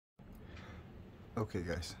Okay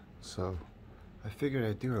guys, so I figured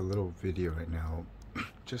I'd do a little video right now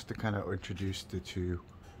just to kind of introduce the two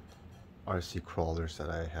RC crawlers that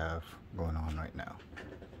I have going on right now.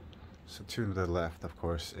 So to the left, of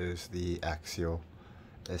course, is the Axial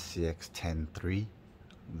SCX 10.3,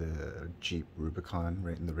 the Jeep Rubicon,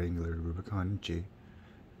 right in the Wrangler Rubicon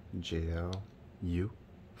JLU.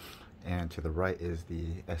 And to the right is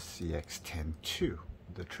the SCX 10.2,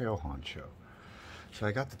 the Trail Honcho. So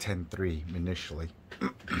I got the 10.3 initially,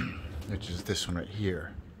 which is this one right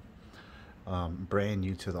here. Brand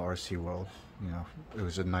new to the RC world. You know, it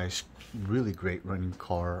was a nice, really great running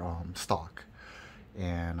car, stock,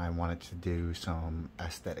 and I wanted to do some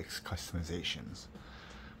aesthetics customizations.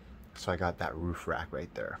 So I got that roof rack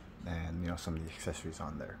right there, and some of the accessories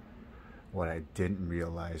on there. What I didn't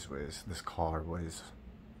realize was this car was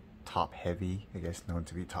top heavy, I guess known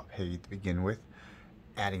to be top heavy to begin with.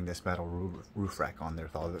 Adding this metal roof rack on there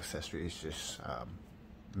with all the accessories just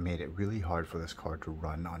made it really hard for this car to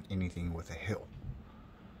run on anything with a hill.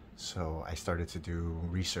 So I started to do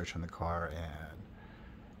research on the car and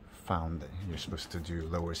found that you're supposed to do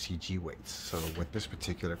lower CG weights. So with this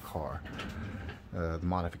particular car, the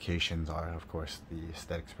modifications are, of course, the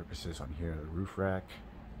aesthetics purposes on here. The roof rack,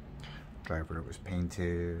 driver was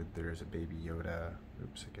painted, there's a baby Yoda.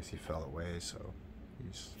 Oops, I guess he fell away, so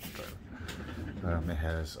he's it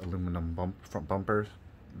has aluminum front bumpers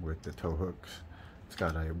with the tow hooks. It's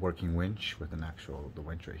got a working winch with the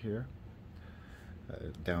winch right here.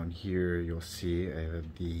 Down here you'll see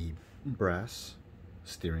the brass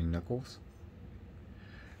steering knuckles.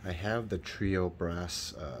 I have the trio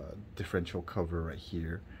brass differential cover right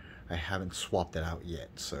here. I haven't swapped it out yet,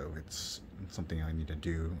 so it's something I need to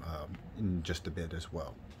do in just a bit as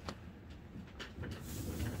well.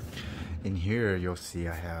 In here you'll see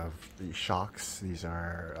I have the shocks. These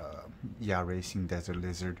are Racing Desert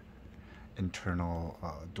Lizard internal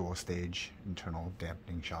dual stage internal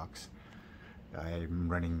dampening shocks. I'm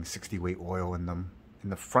running 60 weight oil in them. In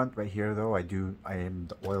the front right here though,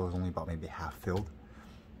 the oil is only about maybe half filled,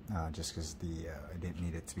 just because I didn't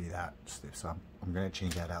need it to be that stiff. So I'm gonna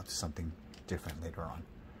change that out to something different later on.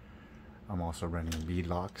 I'm also running bead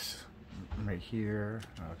locks right here.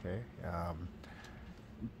 Okay.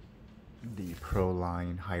 The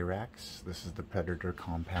Proline Hyrax. This is the Predator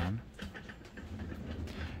compound.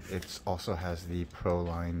 It also has the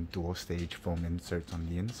Proline dual stage foam inserts on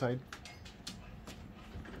the inside.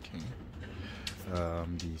 Okay.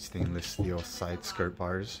 The stainless steel side skirt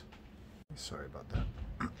bars. Sorry about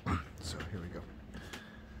that. So here we go.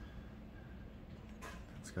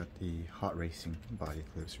 It's got the Hot Racing body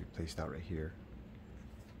clips replaced out right here.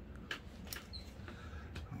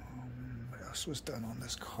 What else was done on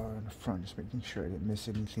this car in the front? Just making sure I didn't miss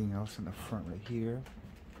anything else in the front right here.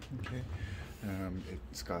 Okay.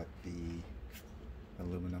 It's got the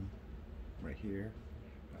aluminum right here,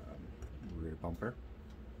 rear bumper,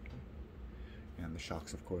 and the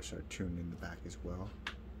shocks, of course, are tuned in the back as well.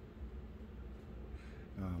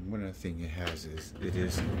 One other thing it has is it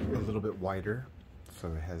is a little bit wider, so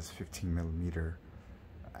it has 15mm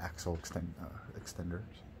axle extenders.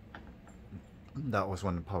 That was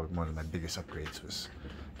probably one of my biggest upgrades, was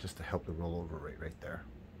just to help the rollover rate right there.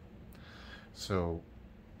 So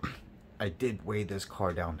I did weigh this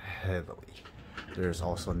car down heavily. There's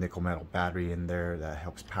also a nickel metal battery in there that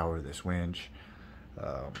helps power this winch.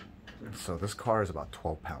 So this car is about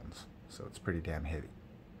 12 pounds, so it's pretty damn heavy.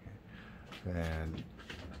 And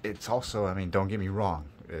it's also, I mean, don't get me wrong,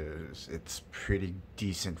 it's pretty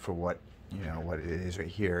decent for what it is right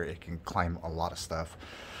here. It can climb a lot of stuff.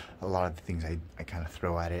 A lot of the things I kind of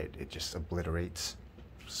throw at it, it just obliterates.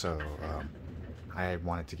 So I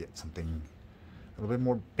wanted to get something a little bit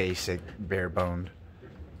more basic, bare boned,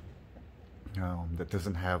 that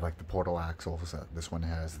doesn't have like the portal axles that this one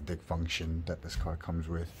has, the big function that this car comes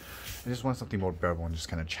with. I just want something more bare bone, just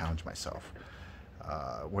kind of challenge myself,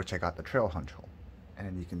 which I got the Trail Honcho.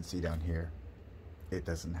 And you can see down here, it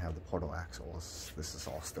doesn't have the portal axles. This is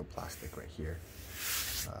all still plastic right here.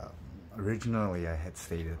 Originally I had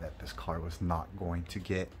stated that this car was not going to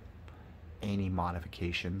get any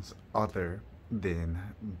modifications other than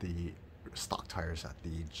the stock tires that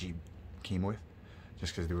the Jeep came with,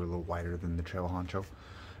 just because they were a little wider than the Trail Honcho.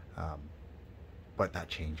 But that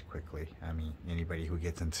changed quickly. I mean, anybody who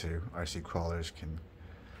gets into RC crawlers can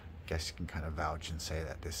kind of vouch and say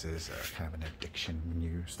that this is kind of an addiction. When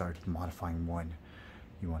you start modifying one,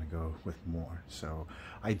 you want to go with more. So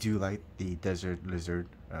I do like the Desert Lizard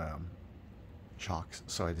shocks,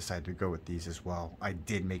 so I decided to go with these as well. I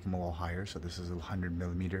did make them a little higher, so this is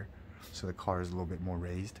 100mm, so the car is a little bit more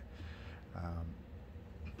raised.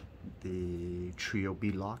 The trio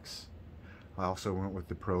bead locks, I also went with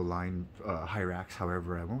the Pro line Hyrax.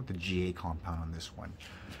 However, I went with the GA compound on this one.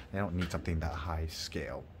 I don't need something that high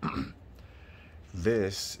scale.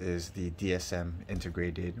 This is the DSM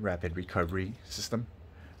integrated rapid recovery system.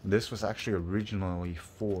 This was actually originally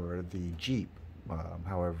for the Jeep.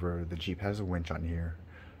 However, the Jeep has a winch on here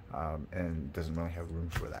and doesn't really have room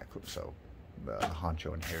for that clip, so the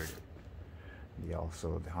Hocho inherited. The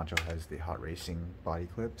Hocho has the hot racing body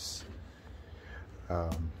clips.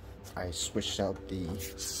 I switched out the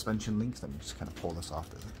suspension links. Let me just kind of pull this off.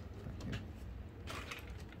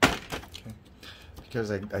 Okay.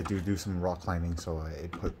 Because I do some rock climbing, so I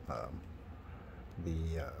put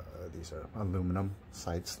these are aluminum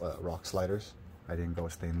rock sliders. I didn't go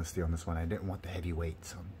with stainless steel on this one. I didn't want the heavy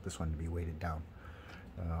weights on this one to be weighted down.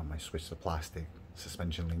 I switched the plastic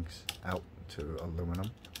suspension links out to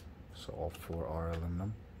aluminum, so all four are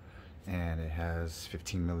aluminum, and it has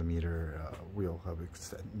 15mm wheel hub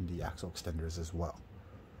the axle extenders as well.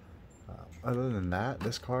 Other than that,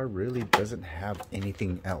 this car really doesn't have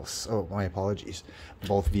anything else. Oh, my apologies.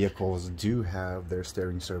 Both vehicles do have their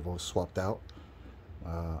steering servos swapped out.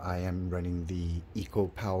 I am running the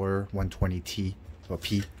EcoPower 120T or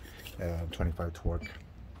P 25 torque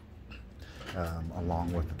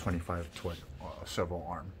along with the 25 torque servo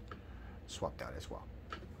arm swapped out as well.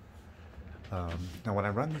 Now when I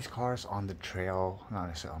run these cars on the trail, not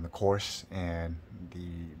necessarily on the course and the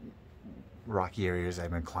rocky areas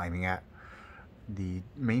I've been climbing at, the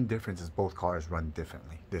main difference is both cars run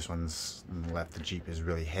differently. This one's on the left, the Jeep, is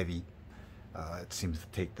really heavy. It seems to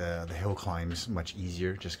take the hill climbs much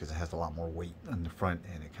easier just because it has a lot more weight on the front,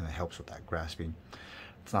 and it kind of helps with that grasping.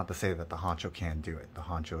 It's not to say that the Hocho can't do it. The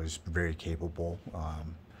Hocho is very capable.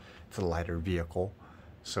 It's a lighter vehicle,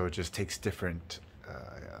 so it just takes different,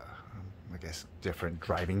 I guess, different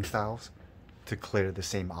driving styles to clear the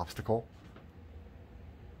same obstacle.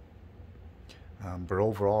 But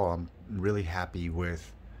overall, I'm really happy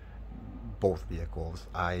with both vehicles.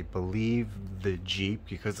 I believe the Jeep,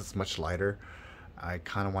 because it's much lighter, I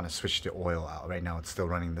kind of want to switch the oil out. Right now it's still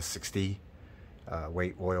running the 60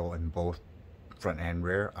 weight oil in both front and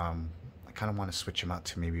rear. I kind of want to switch them out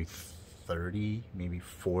to maybe 30, maybe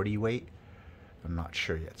 40 weight. I'm not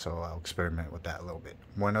sure yet, so I'll experiment with that a little bit.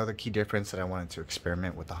 One other key difference that I wanted to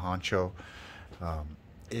experiment with the Hocho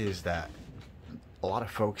is that a lot of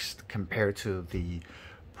folks, compared to the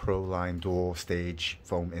Pro line dual stage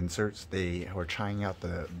foam inserts, they were trying out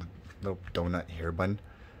the little donut hair bun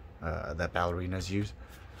that ballerinas use.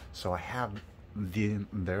 So I have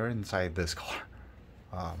they're inside this car,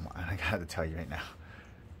 and I gotta tell you right now,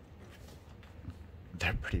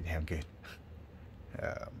 they're pretty damn good.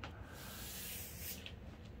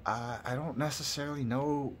 I don't necessarily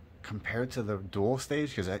know compared to the dual stage,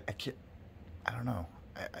 because I don't know.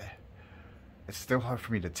 It's still hard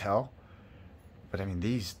for me to tell. But I mean,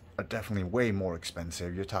 these are definitely way more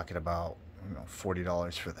expensive. You're talking about, you know,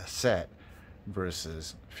 $40 for the set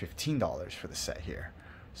versus $15 for the set here.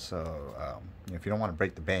 So if you don't want to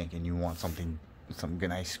break the bank and you want some good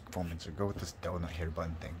nice foam insert, go with this donut hair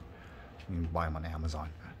bun thing. You can buy them on Amazon.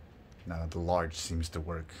 Now the large seems to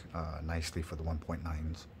work nicely for the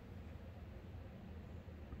 1.9s.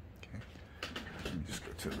 Okay, let me just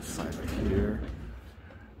go to the side right here.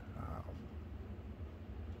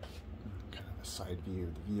 Side view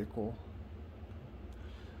of the vehicle.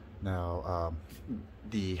 Now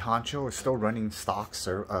the Hocho is still running stock,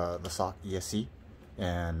 the stock ESC,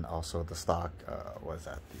 and also the stock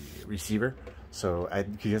the receiver. So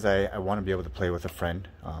because I want to be able to play with a friend,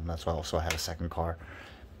 that's why also I had a second car,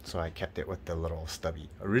 so I kept it with the little stubby.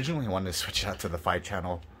 Originally I wanted to switch it out to the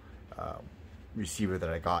 5-channel receiver that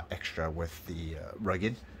I got extra with the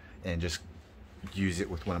rugged, and just use it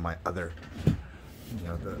with one of my other, you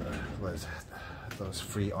know, those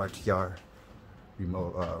free RTR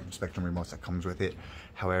remote Spectrum remotes that comes with it.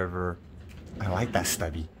 However, I like that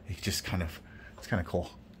stubby. It's just kind of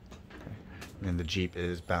cool. Okay. And then the Jeep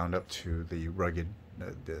is bound up to the rugged,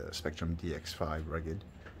 the Spectrum DX5 rugged.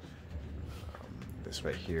 This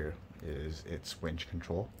right here is its winch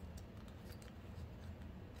control.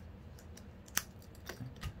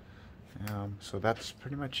 Okay. So that's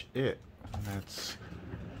pretty much it.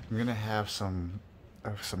 I'm gonna have some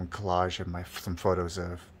collage of some photos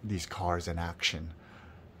of these cars in action.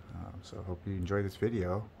 So I hope you enjoyed this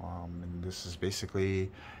video. And this is basically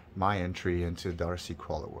my entry into the RC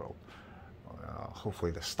crawler world.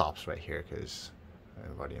 Hopefully this stops right here, because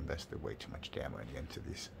I've already invested way too much damn money into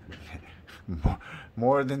these.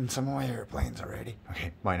 more than some of my airplanes already.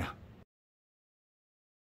 Okay, bye now.